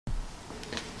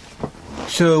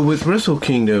So with Wrestle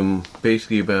Kingdom,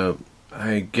 basically about,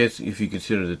 I guess if you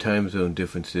consider the time zone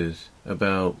differences,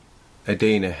 about a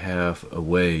day and a half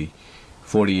away,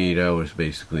 48 hours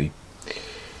basically.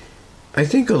 I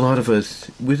think a lot of us,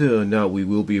 whether or not we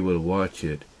will be able to watch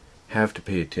it, have to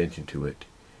pay attention to it.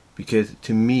 Because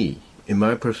to me, in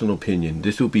my personal opinion,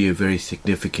 this will be a very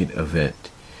significant event.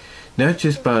 Not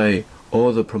just by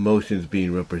all the promotions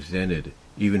being represented,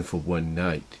 even for one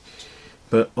night,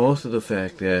 but also the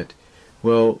fact that,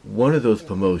 well, one of those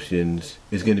promotions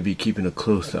is going to be keeping a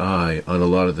close eye on a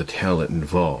lot of the talent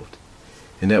involved.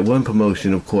 And that one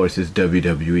promotion, of course, is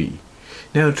WWE.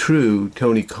 Now, true,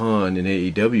 Tony Khan and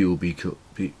AEW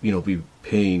will be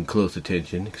paying close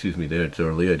attention. Excuse me, there it's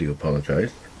early. I do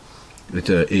apologize. It's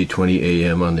 8:20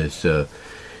 a.m. on this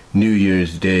New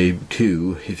Year's Day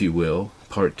 2, if you will,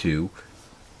 Part 2,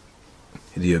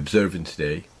 the Observance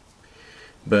Day.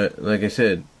 But like I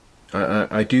said,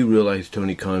 I do realize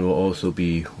Tony Khan will also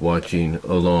be watching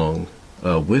along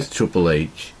with Triple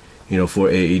H, for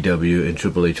AEW and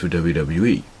Triple H for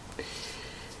WWE.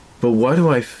 But why do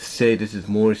I say this is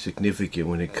more significant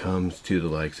when it comes to the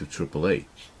likes of Triple H?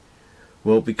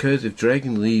 Well, because if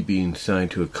Dragon Lee being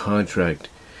signed to a contract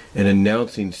and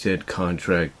announcing said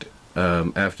contract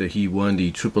after he won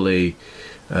the AAA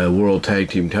World Tag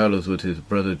Team titles with his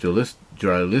brother Jalisco,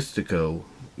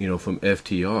 from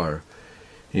FTR,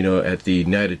 at the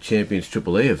Night of Champions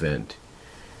AAA event.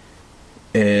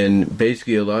 And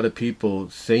basically a lot of people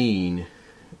saying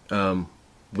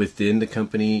within the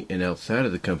company and outside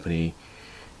of the company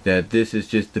that this is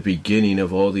just the beginning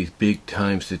of all these big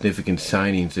time significant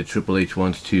signings that Triple H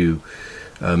wants to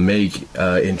make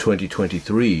in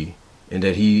 2023, and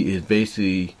that he is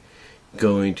basically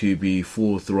going to be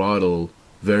full throttle,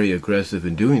 very aggressive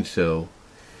in doing so.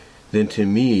 Then to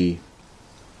me,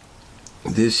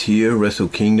 this here, Wrestle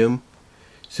Kingdom,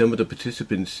 some of the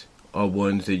participants are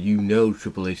ones that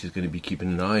Triple H is going to be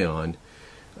keeping an eye on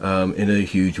in a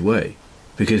huge way.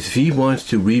 Because if he wants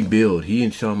to rebuild, he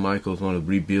and Shawn Michaels want to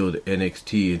rebuild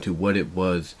NXT into what it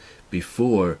was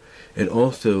before, and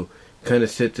also kind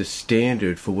of set the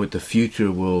standard for what the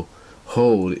future will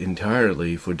hold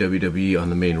entirely for WWE on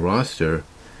the main roster,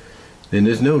 then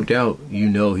there's no doubt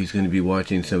he's going to be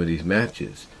watching some of these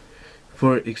matches.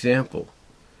 For example,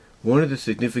 one of the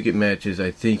significant matches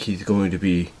I think he's going to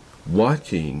be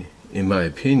watching, in my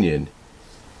opinion,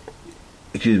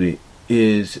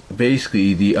 is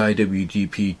basically the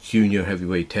IWGP Junior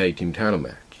Heavyweight Tag Team title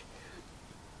match.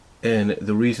 And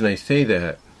the reason I say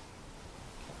that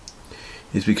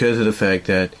is because of the fact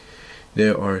that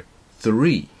there are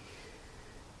three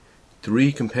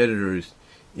competitors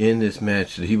in this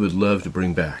match that he would love to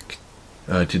bring back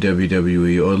to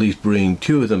WWE, or at least bring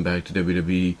two of them back to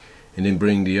WWE, and then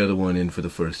bring the other one in for the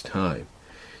first time.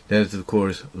 That is, of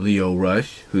course, Lio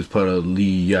Rush, who's part of Lee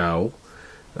Yao,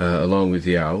 along with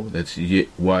Yao, that's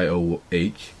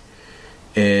YOH,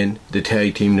 and the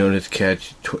tag team known as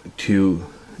Catch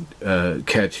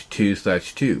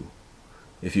 2/2,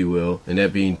 if you will, and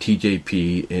that being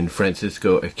TJP and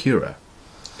Francisco Akira.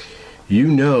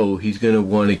 He's going to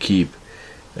want to keep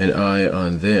an eye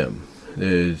on them.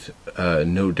 There's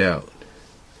no doubt.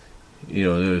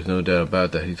 There's no doubt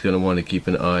about that. He's going to want to keep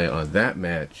an eye on that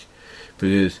match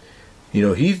because,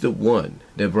 he's the one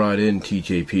that brought in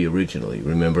TJP originally,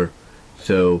 remember?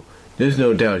 So there's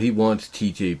no doubt he wants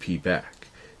TJP back,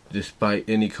 despite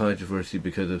any controversy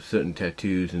because of certain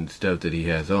tattoos and stuff that he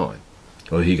has on,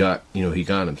 or he got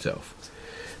himself.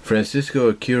 Francisco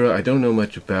Akira, I don't know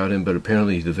much about him, but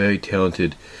apparently he's a very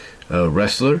talented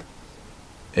wrestler,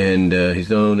 and he's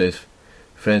known as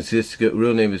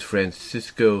real name is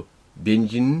Francisco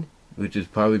Bingen, which is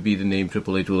probably be the name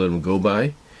Triple H will let him go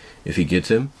by if he gets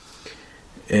him.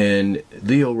 And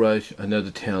Lio Rush, another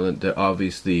talent that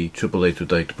obviously Triple H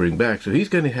would like to bring back, so he's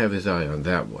going to have his eye on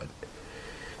that one.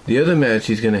 The other match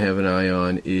he's going to have an eye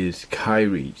on is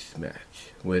Kairi's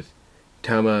match with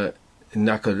Tama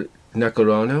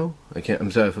Nakarano.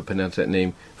 I'm sorry if I pronounced that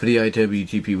name, for the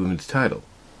IWGP Women's title.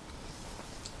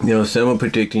 Some are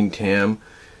predicting Tam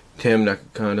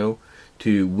Nakano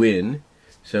to win.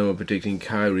 Some are predicting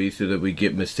Kairi so that we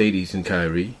get Mercedes and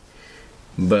Kairi.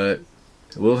 But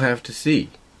we'll have to see.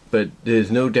 But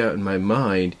there's no doubt in my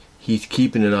mind he's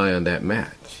keeping an eye on that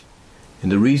match.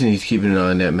 And the reason he's keeping an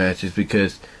eye on that match is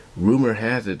because rumor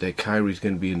has it that Kairi's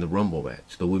going to be in the Rumble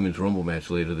match, the Women's Rumble match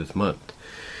later this month,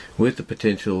 with the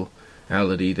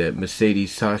potentiality that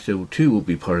Mercedes Sasha too will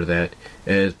be part of that,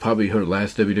 as probably her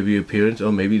last WWE appearance,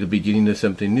 or maybe the beginning of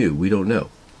something new. We don't know.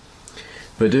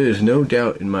 But there is no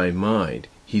doubt in my mind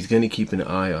he's going to keep an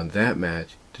eye on that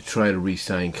match to try to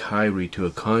re-sign Kairi to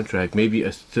a contract, maybe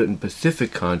a certain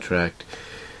Pacific contract,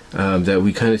 that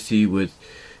we kind of see with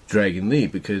Dragon Lee,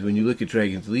 because when you look at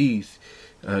Dragon Lee's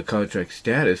contract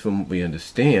status, from what we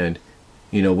understand,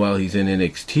 while he's in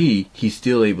NXT, he's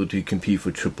still able to compete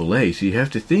for AAA. So you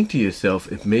have to think to yourself,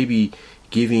 if maybe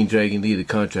giving Dragon Lee the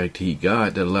contract he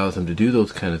got that allows him to do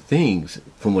those kind of things,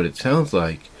 from what it sounds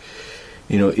like,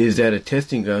 is that a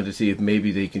testing ground to see if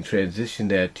maybe they can transition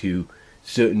that to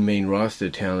certain main roster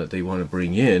talent they want to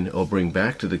bring in or bring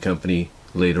back to the company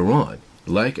later on,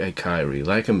 like a Kyrie,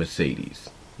 like a Mercedes.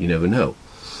 You never know.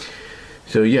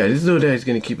 So yeah, this is Odai's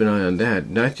going to keep an eye on that,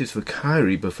 not just for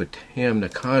Kyrie, but for Tam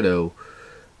Nakano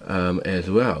as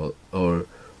well, or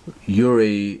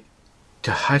Yuri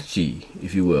Tahachi,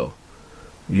 if you will.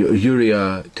 Yuri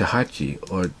Tahachi,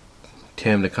 or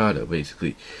Tam Nakano,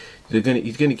 basically.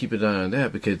 He's going to keep an eye on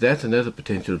that, because that's another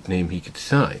potential name he could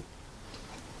sign.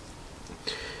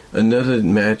 Another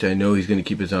match I know he's going to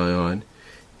keep his eye on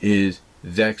is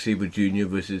Zack Sabre Jr.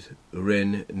 versus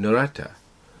Ren Narita,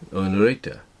 or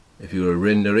Narita, if you were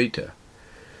Ren Narita.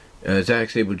 Zack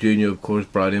Sabre Jr., of course,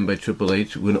 brought in by Triple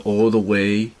H, went all the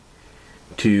way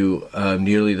to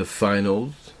nearly the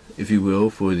finals, if you will,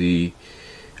 for the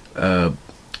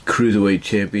Cruiserweight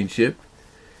Championship.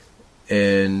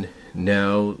 And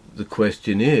now the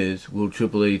question is, will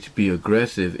Triple H be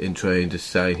aggressive in trying to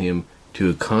sign him to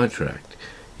a contract?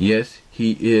 Yes,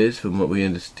 he is, from what we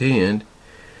understand.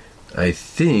 I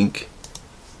think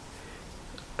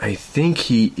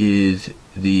he is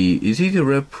he the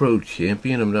Rev Pro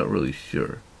champion? I'm not really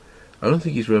sure. I don't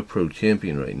think he's Rev Pro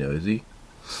champion right now, is he?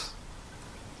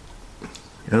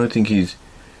 I don't think he's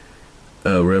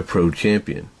Rev Pro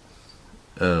champion.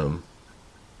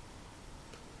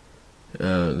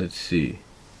 Let's see.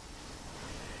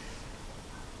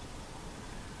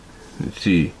 Let's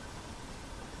see.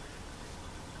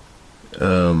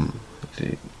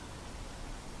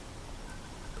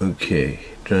 Okay,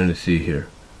 trying to see here.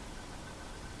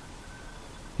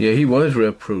 Yeah, he was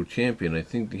Rev Pro champion. I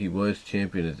think he was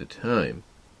champion at the time,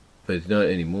 but it's not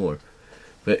anymore.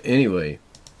 But anyway,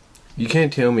 you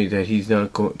can't tell me that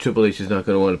Triple H is not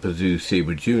going to want to pursue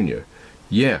Sabre Jr.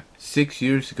 Yeah, 7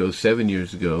 years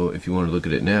ago, if you want to look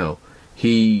at it now,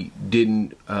 he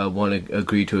didn't want to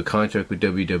agree to a contract with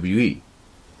WWE.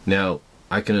 Now,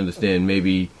 I can understand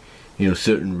maybe,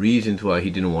 certain reasons why he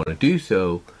didn't want to do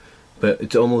so, but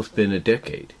it's almost been a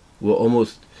decade. Well,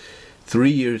 almost 3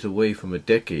 years away from a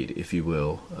decade, if you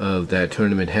will, of that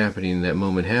tournament happening, that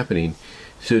moment happening.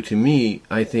 So to me,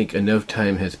 I think enough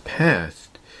time has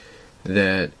passed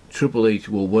that Triple H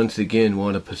will once again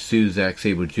want to pursue Zack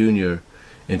Sabre Jr.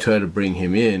 and try to bring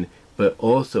him in, but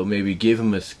also maybe give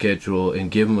him a schedule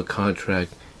and give him a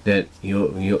contract that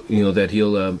that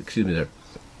he'll excuse me there.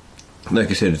 Like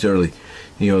I said, it's early.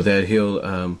 That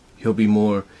he'll be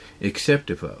more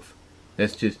acceptive of.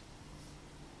 That's just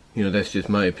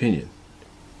my opinion.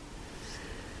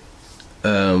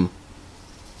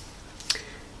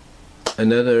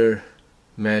 Another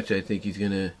match I think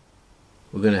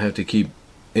we're gonna have to keep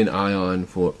an eye on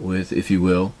with, if you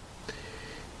will,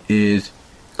 is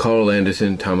Carl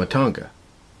Anderson Tama Tonga.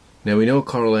 Now we know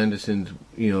Carl Anderson's,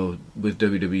 with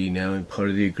WWE now, and part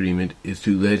of the agreement is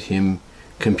to let him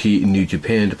compete in New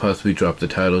Japan to possibly drop the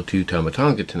title to Tama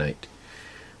Tonga tonight.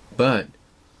 But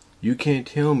you can't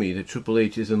tell me that Triple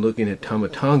H isn't looking at Tama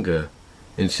Tonga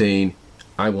and saying,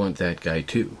 I want that guy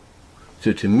too.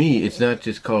 So to me, it's not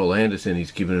just Carl Anderson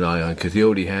he's keeping an eye on, because he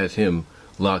already has him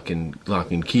lock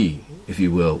and key, if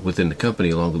you will, within the company,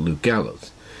 along with Luke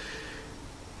Gallows.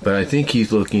 But I think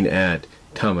he's looking at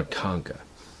Tama Tonga,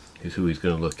 is who he's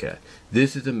going to look at.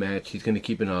 This is a match he's going to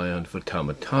keep an eye on for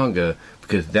Tama Tonga,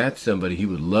 because that's somebody he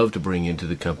would love to bring into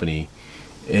the company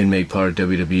and make part of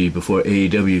WWE before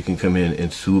AEW can come in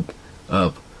and swoop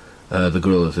up the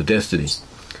Gorillas of Destiny.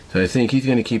 So I think he's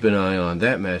going to keep an eye on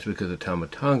that match because of Tama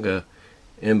Tonga,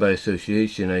 and by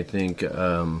association, I think,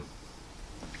 Tonga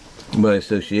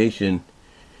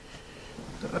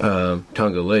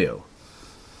Leo.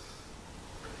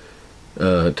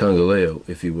 Tonga Leo,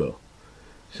 if you will.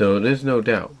 So there's no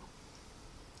doubt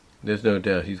he's going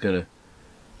to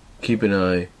keep an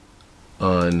eye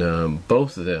on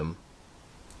both of them,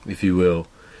 if you will,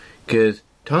 because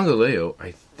Tonga Leo,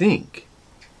 I think,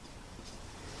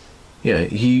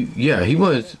 he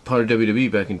was part of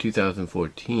WWE back in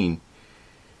 2014.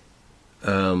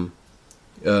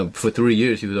 For 3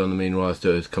 years he was on the main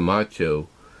roster as Camacho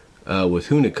with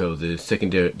Hunico, the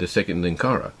second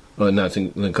Linkara. Well, not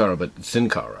Linkara, but Sin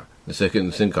Cara, the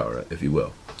second Sin Cara, if you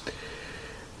will.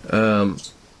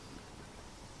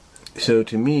 So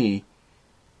to me,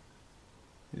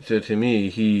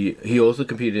 he also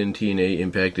competed in TNA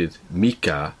Impact as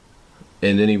Mika,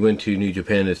 and then he went to New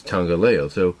Japan as Tonga Leo.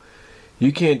 So,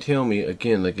 You can't tell me,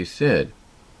 again, like I said,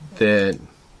 that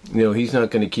he's not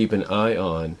going to keep an eye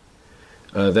on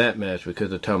that match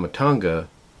because of Tama Tonga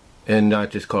and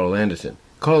not just Carl Anderson.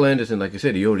 Carl Anderson, like I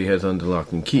said, he already has under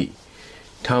lock and key.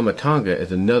 Tama Tonga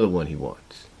is another one he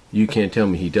wants. You can't tell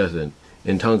me he doesn't.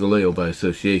 And Tonga Leo by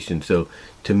association. So,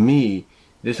 to me,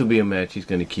 this will be a match he's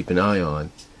going to keep an eye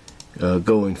on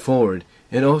going forward.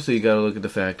 And also, you got to look at the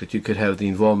fact that you could have the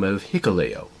involvement of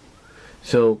Hikuleo.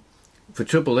 So, for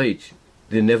Triple H,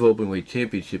 the Never Openweight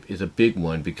Championship is a big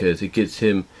one because it gives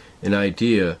him an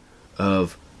idea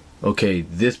of, okay,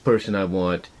 this person I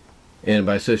want, and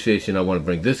by association I want to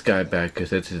bring this guy back because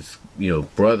that's his,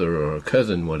 brother or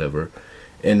cousin, whatever.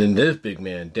 And then this big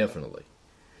man, definitely.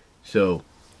 So,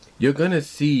 you're going to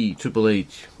see Triple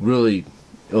H really,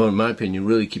 or in my opinion,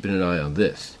 really keeping an eye on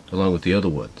this, along with the other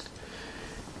ones.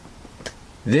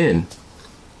 Then,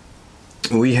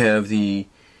 we have the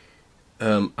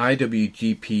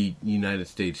IWGP United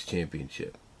States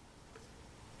Championship.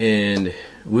 And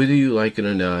whether you like it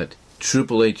or not,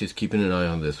 Triple H is keeping an eye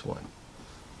on this one.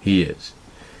 He is.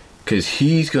 Because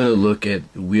he's going to look at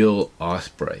Will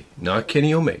Ospreay. Not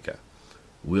Kenny Omega.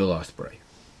 Will Ospreay.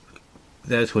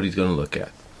 That's what he's going to look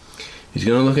at. He's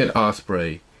going to look at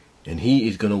Ospreay, and he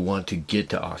is going to want to get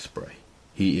to Ospreay.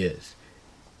 He is.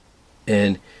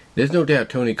 And there's no doubt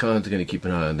Tony Khan's going to keep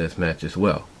an eye on this match as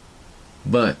well.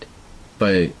 But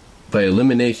by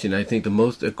elimination, I think the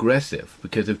most aggressive,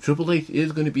 because if Triple H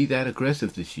is going to be that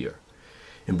aggressive this year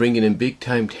and bringing in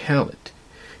big-time talent,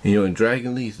 and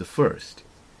Dragon Lee's the first,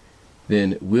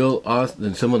 then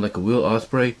someone like a Will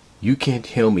Ospreay, you can't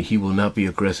tell me he will not be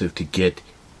aggressive to get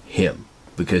him,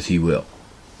 because he will.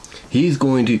 He's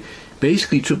going to,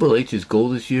 basically Triple H's goal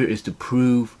this year is to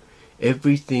prove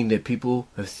everything that people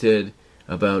have said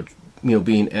about,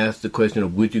 being asked the question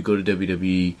of would you go to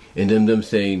WWE, and them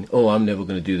saying, oh, I'm never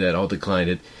going to do that, I'll decline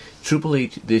it. Triple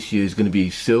H this year is going to be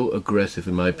so aggressive,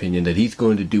 in my opinion, that he's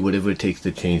going to do whatever it takes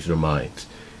to change their minds.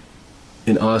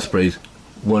 And Ospreay's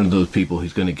one of those people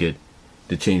he's going to get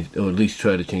to change, or at least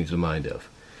try to change the mind of.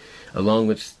 Along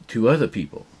with two other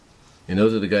people. And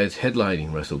those are the guys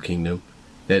headlining Wrestle Kingdom.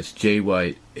 That's Jay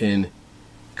White and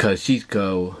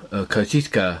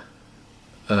Kazuchika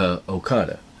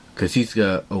Okada.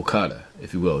 Kazuchika Okada,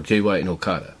 if you will. Jay White and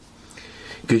Okada.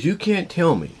 Because you can't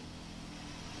tell me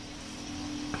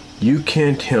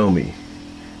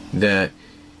that,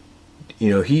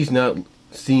 he's not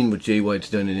seen what Jay White's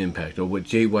done in Impact or what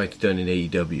Jay White's done in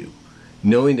AEW.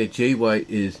 Knowing that Jay White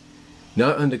is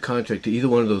not under contract to either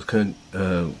one of those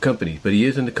companies, but he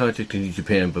is under contract to New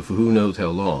Japan, but for who knows how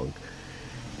long.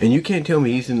 And you can't tell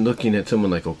me he's looking at someone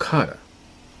like Okada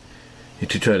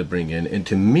to try to bring in. And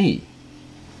to me,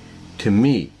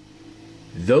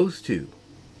 those two,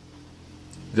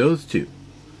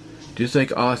 just like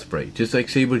Ospreay, just like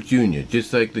Sabre Jr.,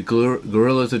 just like the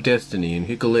Gorillas of Destiny and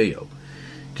Hikuleo,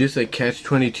 just like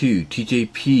Catch-22,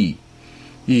 TJP,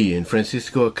 and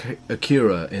Francisco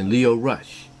Akira and Leo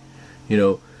Rush,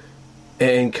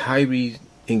 and Kyrie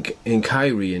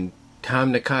and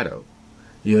Tam Nakano.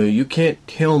 You can't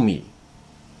tell me.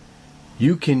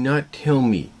 You cannot tell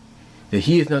me that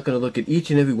he is not going to look at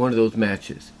each and every one of those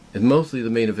matches, and mostly the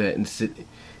main event,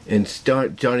 and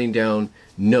start jotting down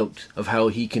notes of how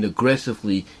he can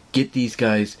aggressively get these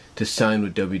guys to sign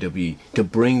with WWE, to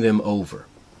bring them over,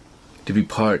 to be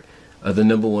part of the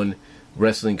number one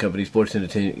wrestling company, sports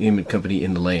entertainment company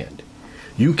in the land.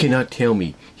 You cannot tell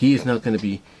me he is not going to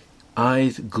be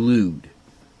eyes glued,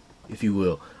 if you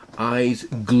will, eyes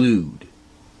glued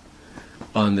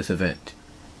on this event,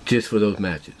 just for those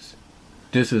matches.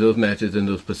 Just for those matches and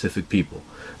those specific people.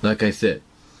 Like I said,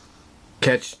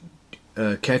 Catch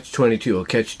 22 or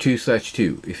Catch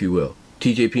 2/2, if you will.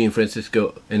 TJP and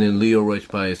Francisco, and then Leo Rush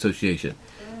by association.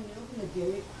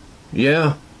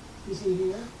 Yeah. Is he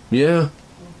here? Yeah.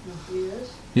 He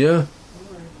is? Yeah. All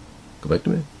right. Go back to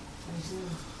me.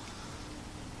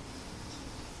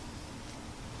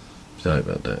 Sorry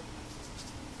about that.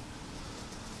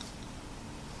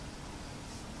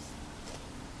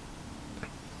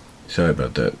 Sorry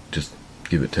about that. Just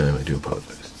give it time. I do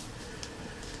apologize.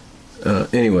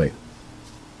 Anyway,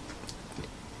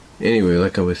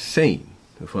 like I was saying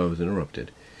before I was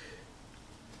interrupted,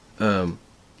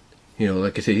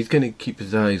 like I said, he's going to keep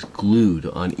his eyes glued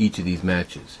on each of these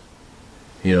matches.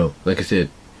 Like I said,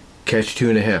 Catch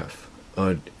 2.5,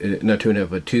 or not 2.5,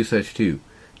 but 2/2.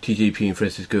 TJP and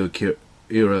Francisco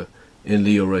Akira and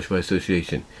Leo Rush by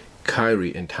association.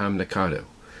 Kyrie and Tam Nakano.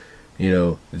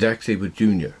 Zack Sabre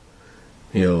Jr.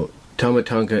 Tama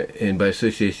Tonga and by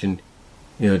association,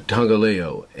 Tonga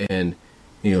Leo and,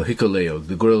 Hikuleo,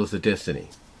 the Gorillas of Destiny.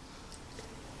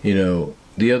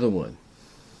 The other one,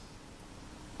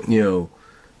 Will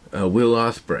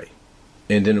Ospreay,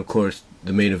 and then of course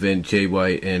the main event, Jay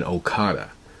White and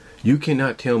Okada. You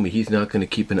cannot tell me he's not going to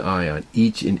keep an eye on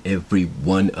each and every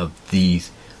one of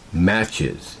these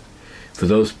matches for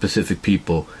those specific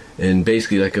people, and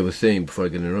basically, like I was saying before I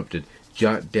get interrupted,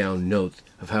 jot down notes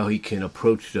of how he can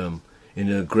approach them in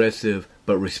an aggressive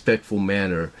but respectful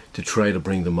manner to try to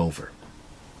bring them over.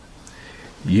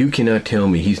 You cannot tell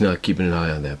me he's not keeping an eye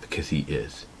on that, because he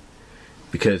is.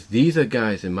 Because these are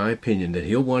guys, in my opinion, that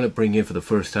he'll want to bring in for the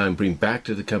first time, bring back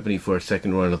to the company for a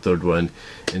second run or third run,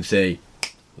 and say,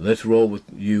 let's roll with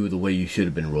you the way you should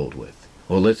have been rolled with.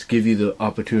 Or let's give you the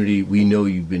opportunity we know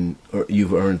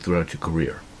you've earned throughout your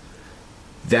career.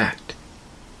 That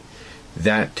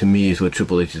to me is what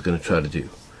Triple H is going to try to do.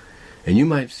 And you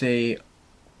might say,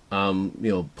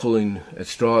 pulling at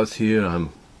straws here. I'm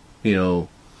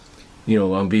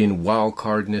being wild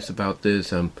cardness about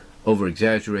this. I'm over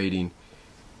exaggerating.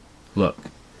 Look,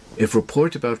 if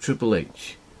reports about Triple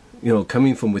H,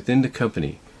 coming from within the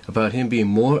company, about him being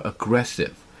more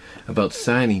aggressive about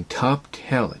signing top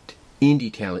talent,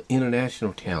 indie talent,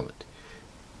 international talent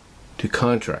to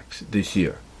contracts this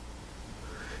year,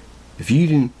 if you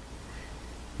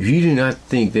do not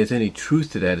think there's any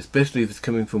truth to that, especially if it's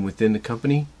coming from within the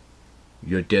company,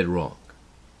 you're dead wrong.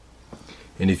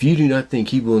 And if you do not think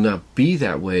he will not be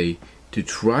that way to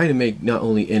try to make not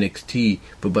only NXT,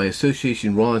 but by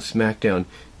association Raw and SmackDown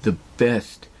the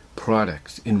best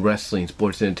products in wrestling,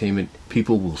 sports entertainment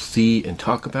people will see and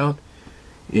talk about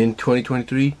in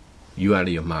 2023, you out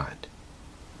of your mind.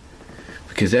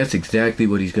 Because that's exactly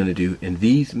what he's going to do. And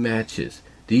these matches,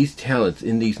 these talents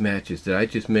in these matches that I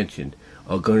just mentioned,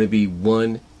 are going to be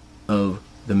one of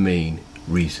the main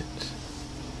reasons.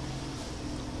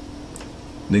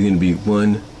 They're going to be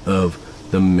one of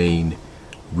the main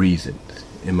reasons,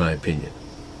 in my opinion.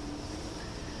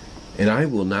 And I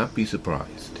will not be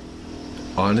surprised,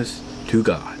 honest to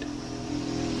God,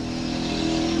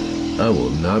 I will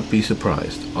not be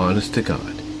surprised, honest to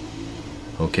God,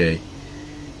 okay,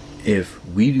 if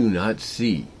we do not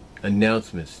see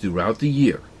announcements throughout the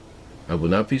year. I will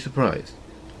not be surprised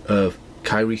of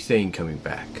Kairi Sane coming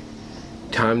back,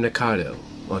 Tam Nakano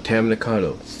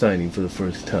signing for the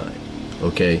first time,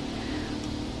 okay,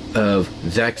 of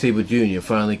Zack Sabre Jr.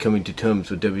 finally coming to terms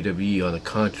with WWE on a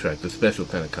contract, a special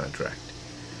kind of contract.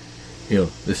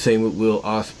 The same with Will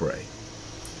Ospreay.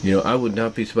 I would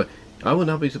not be surprised. I would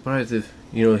not be surprised if,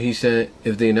 he said,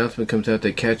 if the announcement comes out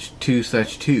that Catch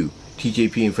 2/2,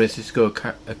 TJP and Francisco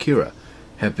Akira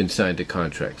have been signed to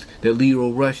contracts, that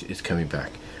Lio Rush is coming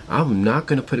back. I'm not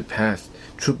going to put it past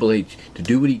Triple H to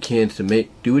do what he can to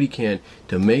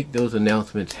make those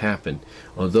announcements happen,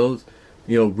 or those,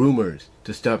 rumors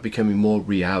to start becoming more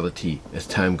reality as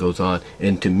time goes on.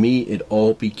 And to me, it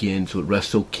all begins with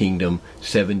Wrestle Kingdom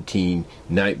 17,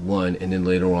 Night 1, and then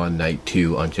later on Night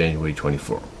 2 on January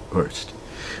 21st.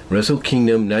 Wrestle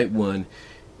Kingdom Night 1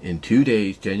 in 2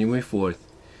 days, January 4th,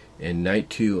 and Night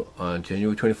 2 on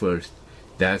January 21st.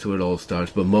 That's where it all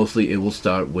starts, but mostly it will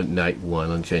start with Night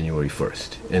 1 on January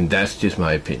 1st. And that's just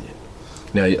my opinion.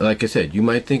 Now, like I said, you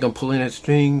might think I'm pulling at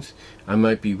strings, I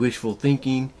might be wishful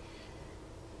thinking,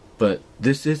 but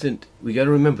this isn't, we got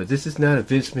to remember, this is not a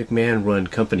Vince McMahon run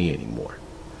company anymore.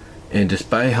 And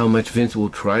despite how much Vince will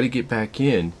try to get back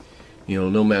in,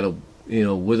 no matter,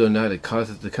 whether or not it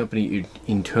causes the company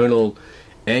internal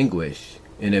anguish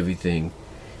and everything,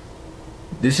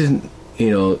 this isn't,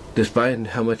 despite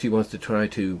how much he wants to try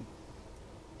to,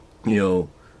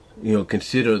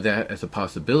 consider that as a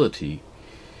possibility,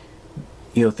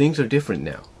 things are different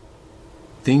now.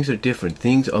 Things are different.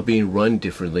 Things are being run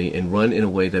differently and run in a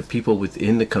way that people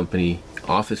within the company,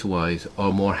 office-wise,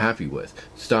 are more happy with.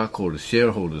 Stockholders,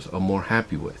 shareholders are more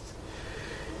happy with.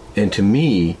 And to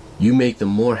me, you make them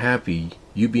more happy,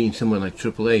 you being someone like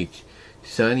Triple H,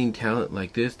 signing talent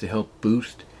like this to help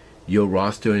boost your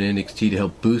roster in NXT, to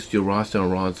help boost your roster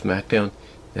on Raw and SmackDown,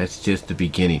 that's just the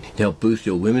beginning. To help boost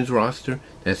your women's roster,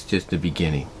 that's just the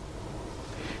beginning.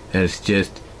 That is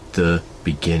just the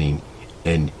beginning.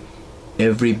 And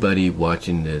everybody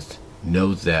watching this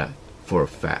knows that for a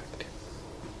fact.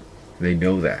 They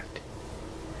know that.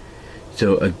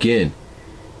 So again,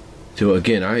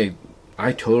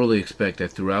 I totally expect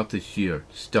that throughout this year,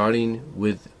 starting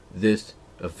with this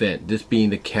event, this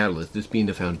being the catalyst, this being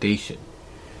the foundation,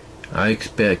 I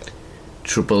expect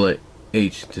Triple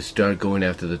H to start going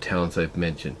after the talents I've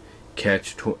mentioned.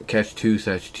 Catch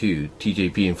 2/2,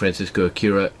 TJP and Francisco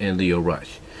Akira and Lio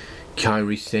Rush.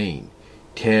 Kairi Sane,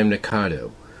 Tam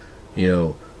Nakano,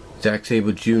 Zack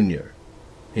Sabre Jr.,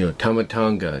 Tama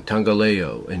Tonga,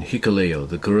 Tongaleo, and Hikuleo,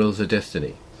 the Guerrillas of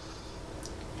Destiny.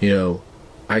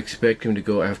 I expect him to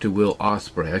go after Will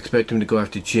Ospreay. I expect him to go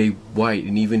after Jay White,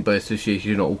 and even by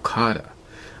association Okada.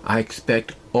 I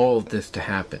expect all of this to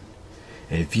happen.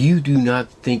 And if you do not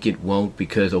think it won't,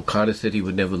 because Okada said he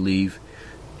would never leave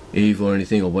Eve or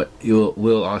anything, or what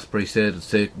Will Ospreay said,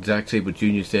 Zack Sabre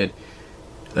Jr. said,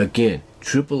 again,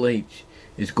 Triple H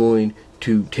is going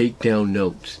to take down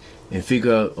notes and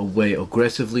figure out a way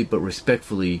aggressively but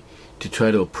respectfully to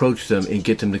try to approach them and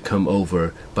get them to come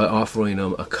over by offering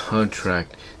them a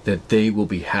contract that they will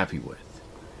be happy with.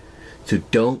 So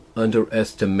don't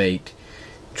underestimate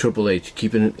Triple H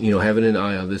keeping, having an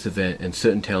eye on this event and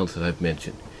certain talents that I've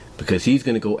mentioned, because he's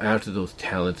going to go after those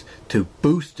talents to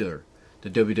booster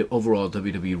the overall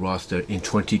WWE roster in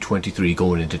 2023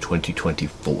 going into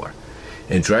 2024.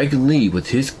 And Dragon Lee, with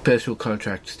his special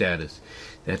contract status,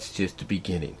 that's just the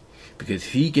beginning. Because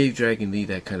if he gave Dragon Lee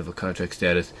that kind of a contract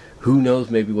status, who knows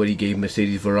maybe what he gave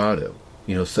Mercedes Varado,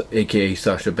 aka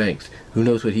Sasha Banks. Who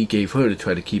knows what he gave her to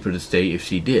try to keep her to stay if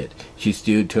she did. She's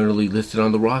still eternally listed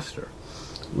on the roster.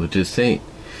 Which is saying,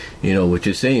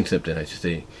 something, I should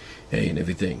say, and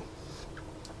everything.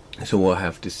 So we'll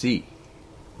have to see.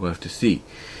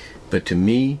 But to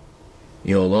me,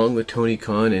 along with Tony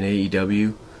Khan and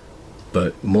AEW,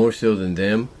 but more so than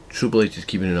them, Triple H is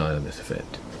keeping an eye on this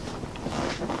event.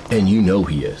 And he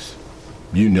is.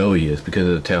 Because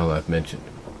of the talent I've mentioned.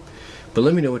 But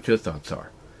let me know what your thoughts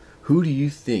are. Who do you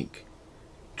think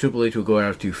Triple H will go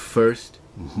after first,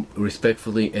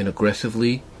 respectfully and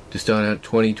aggressively, to start out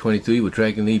 2023, with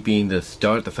Dragon Lee being the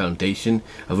foundation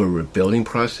of a rebuilding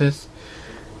process?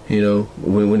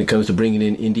 When it comes to bringing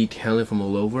in indie talent from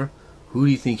all over, who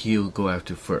do you think he'll go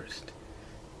after first?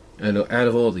 I know out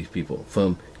of all these people,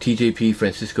 from TJP,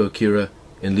 Francisco Akira,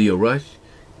 and Lio Rush,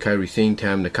 Kairi Sane,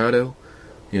 Tam Nakano,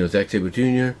 Zack Sabre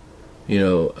Jr.,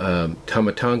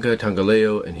 Tama Tonga,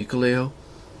 Tangaleo, and Hikuleo,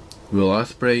 Will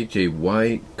Ospreay, Jay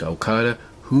White, Okada.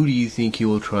 Who do you think he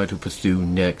will try to pursue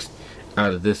next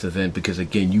out of this event? Because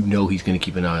again, he's going to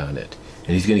keep an eye on it,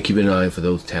 and he's going to keep an eye for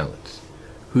those talents.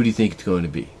 Who do you think it's going to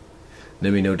be?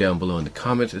 Let me know down below in the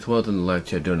comments, as well as in the live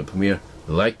chat during the premiere.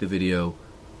 Like the video,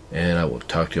 and I will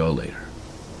talk to y'all later.